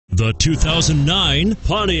The 2009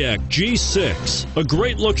 Pontiac G6, a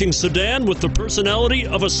great-looking sedan with the personality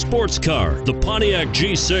of a sports car. The Pontiac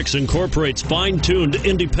G6 incorporates fine-tuned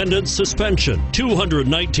independent suspension,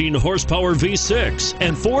 219 horsepower V6,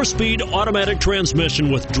 and 4-speed automatic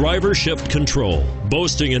transmission with driver shift control.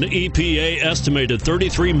 Boasting an EPA estimated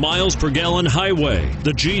 33 miles per gallon highway,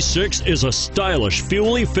 the G6 is a stylish,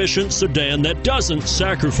 fuel-efficient sedan that doesn't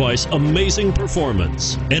sacrifice amazing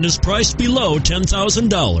performance and is priced below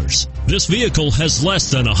 $10,000. This vehicle has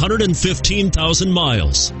less than 115,000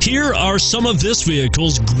 miles. Here are some of this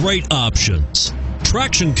vehicle's great options: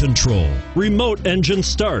 traction control, remote engine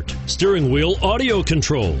start, steering wheel audio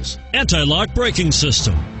controls, anti-lock braking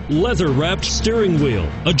system, leather-wrapped steering wheel,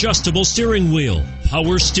 adjustable steering wheel,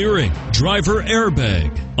 power steering, driver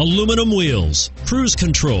airbag, aluminum wheels, cruise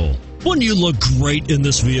control. Wouldn't you look great in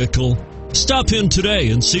this vehicle? Stop in today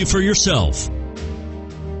and see for yourself.